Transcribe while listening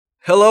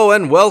Hello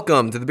and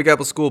welcome to the Big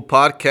Apple School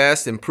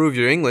podcast, Improve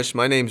Your English.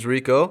 My name's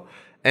Rico,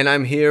 and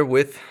I'm here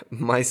with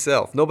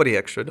myself. Nobody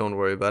extra, don't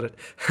worry about it.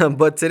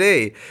 But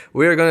today,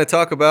 we're going to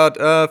talk about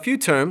a few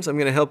terms. I'm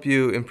going to help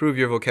you improve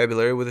your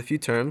vocabulary with a few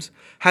terms,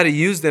 how to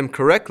use them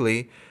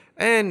correctly,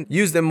 and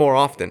use them more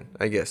often,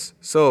 I guess.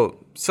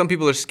 So, some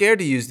people are scared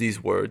to use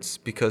these words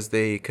because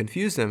they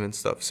confuse them and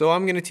stuff. So,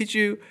 I'm going to teach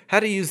you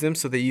how to use them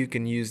so that you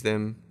can use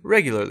them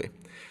regularly.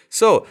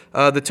 So,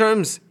 the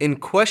terms in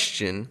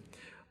question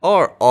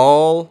are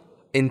all,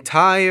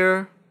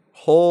 entire,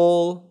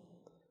 whole,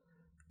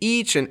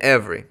 each, and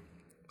every.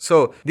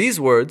 So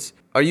these words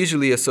are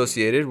usually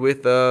associated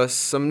with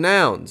some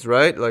nouns,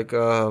 right? Like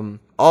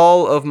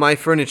all of my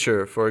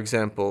furniture, for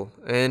example,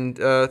 and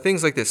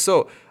things like this.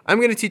 So I'm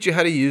going to teach you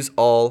how to use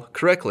all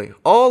correctly.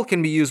 All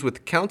can be used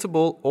with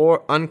countable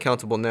or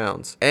uncountable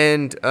nouns.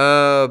 And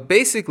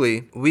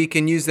basically, we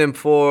can use them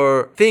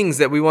for things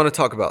that we want to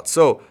talk about.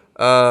 So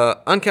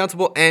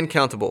uncountable and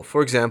countable.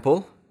 For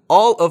example,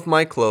 all of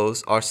my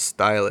clothes are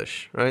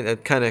stylish, right?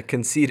 That kind of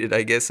conceited,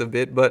 I guess, a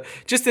bit, but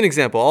just an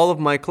example. All of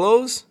my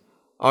clothes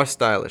are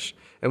stylish.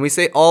 And we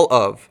say all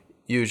of,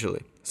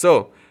 usually.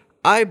 So,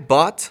 I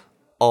bought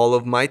all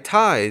of my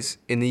ties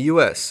in the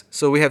US.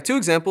 So we have two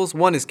examples.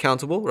 One is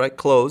countable, right?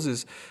 Clothes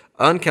is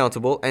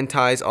uncountable and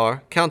ties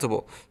are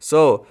countable.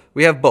 So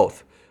we have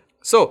both.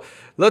 So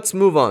let's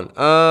move on.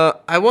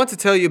 I want to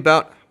tell you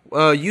about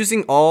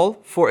using all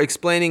for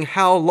explaining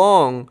how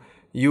long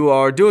you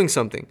are doing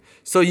something.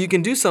 So you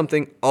can do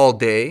something all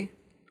day,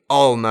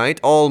 all night,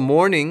 all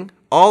morning,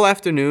 all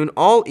afternoon,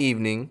 all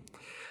evening.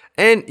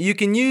 And you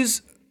can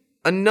use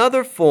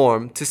another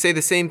form to say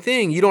the same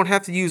thing. You don't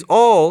have to use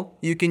all.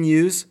 You can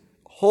use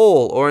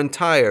whole or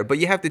entire. But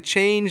you have to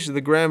change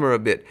the grammar a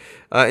bit.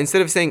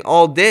 Instead of saying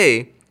all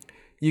day,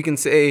 you can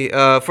say,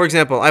 for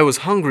example, I was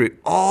hungry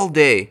all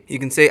day. You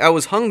can say, I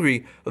was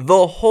hungry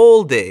the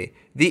whole day,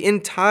 the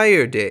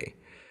entire day.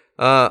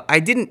 I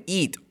didn't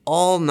eat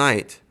all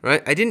night,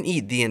 right? I didn't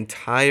eat the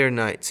entire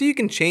night. So you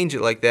can change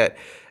it like that.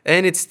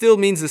 And it still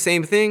means the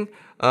same thing,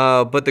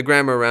 but the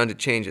grammar around it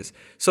changes.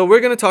 So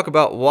we're going to talk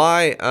about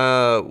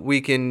why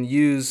we can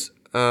use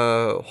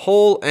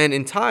whole and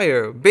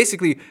entire.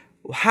 Basically,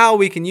 how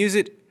we can use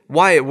it,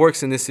 why it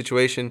works in this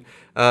situation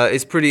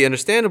is pretty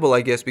understandable,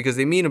 I guess, because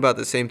they mean about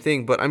the same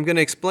thing. But I'm going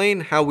to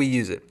explain how we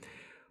use it.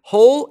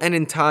 Whole and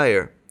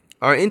entire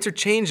are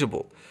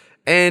interchangeable.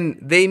 And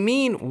they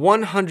mean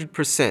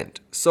 100%.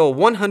 So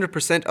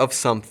 100% of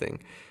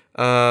something.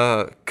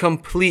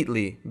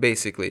 Completely,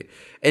 basically.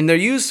 And they're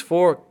used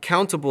for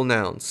countable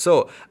nouns.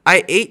 So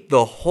I ate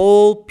the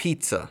whole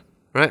pizza.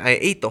 Right? I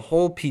ate the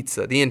whole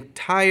pizza. The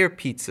entire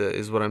pizza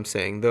is what I'm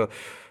saying.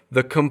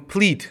 The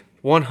complete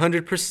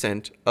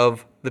 100%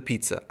 of the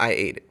pizza. I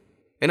ate it.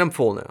 And I'm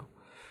full now.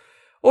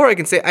 Or I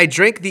can say I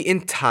drank the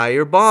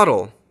entire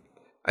bottle.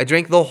 I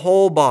drank the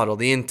whole bottle,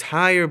 the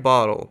entire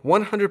bottle.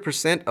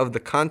 100% of the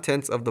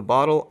contents of the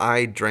bottle,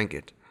 I drank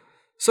it.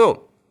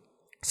 So,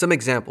 some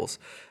examples.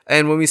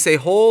 And when we say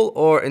whole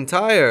or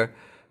entire,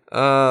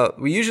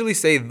 we usually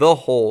say the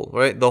whole,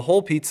 right? The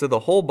whole pizza, the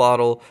whole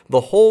bottle, the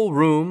whole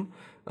room,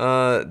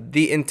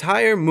 the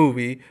entire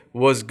movie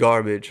was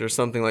garbage or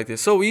something like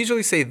this. So we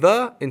usually say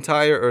the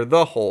entire or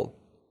the whole.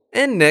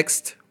 And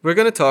next, we're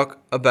going to talk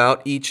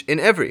about each and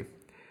every.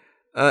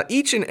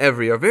 Each and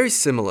every are very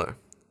similar.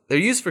 They're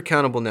used for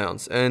countable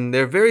nouns, and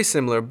they're very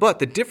similar, but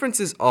the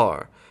differences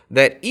are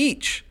that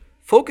each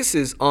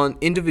focuses on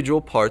individual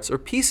parts or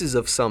pieces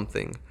of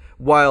something,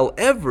 while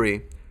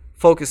every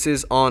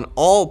focuses on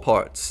all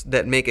parts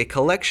that make a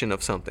collection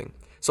of something.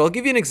 So I'll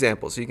give you an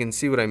example so you can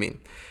see what I mean.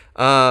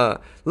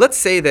 Let's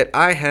say that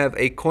I have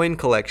a coin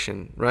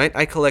collection, right?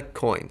 I collect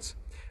coins.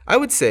 I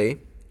would say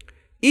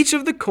each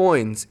of the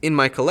coins in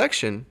my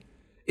collection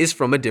is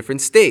from a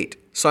different state.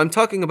 So I'm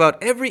talking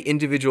about every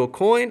individual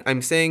coin.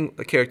 I'm saying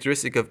a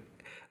characteristic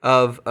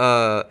of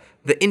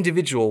the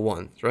individual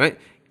ones, right?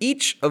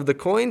 Each of the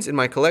coins in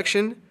my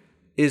collection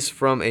is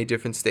from a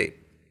different state.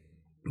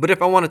 But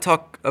if I want to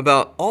talk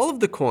about all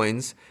of the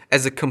coins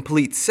as a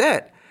complete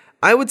set,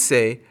 I would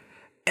say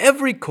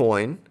every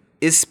coin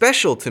is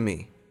special to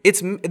me.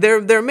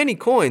 There are many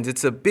coins.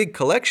 It's a big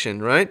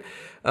collection, right?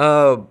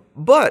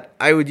 But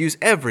I would use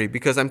every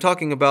because I'm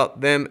talking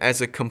about them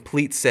as a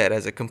complete set,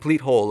 as a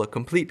complete whole, a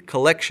complete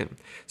collection.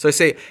 So I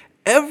say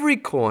every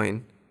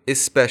coin is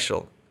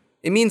special.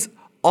 It means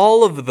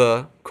all of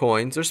the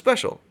coins are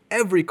special.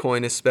 Every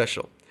coin is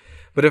special.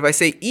 But if I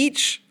say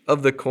each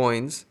of the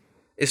coins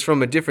is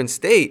from a different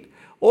state,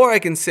 or I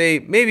can say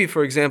maybe,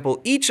 for example,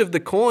 each of the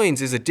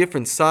coins is a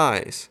different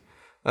size.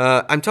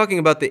 I'm talking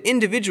about the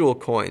individual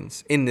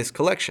coins in this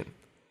collection.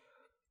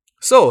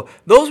 So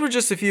those were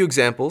just a few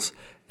examples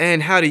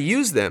and how to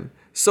use them.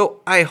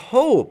 So I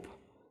hope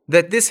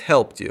that this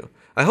helped you.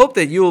 I hope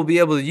that you will be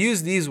able to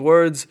use these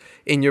words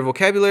in your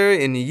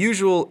vocabulary in the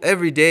usual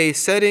everyday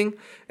setting.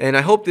 And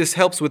I hope this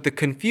helps with the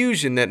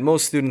confusion that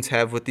most students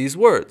have with these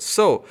words.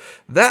 So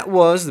that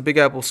was the Big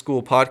Apple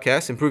School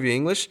Podcast, Improve Your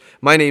English.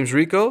 My name's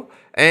Rico,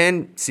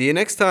 and see you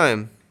next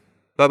time.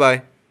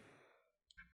 Bye-bye.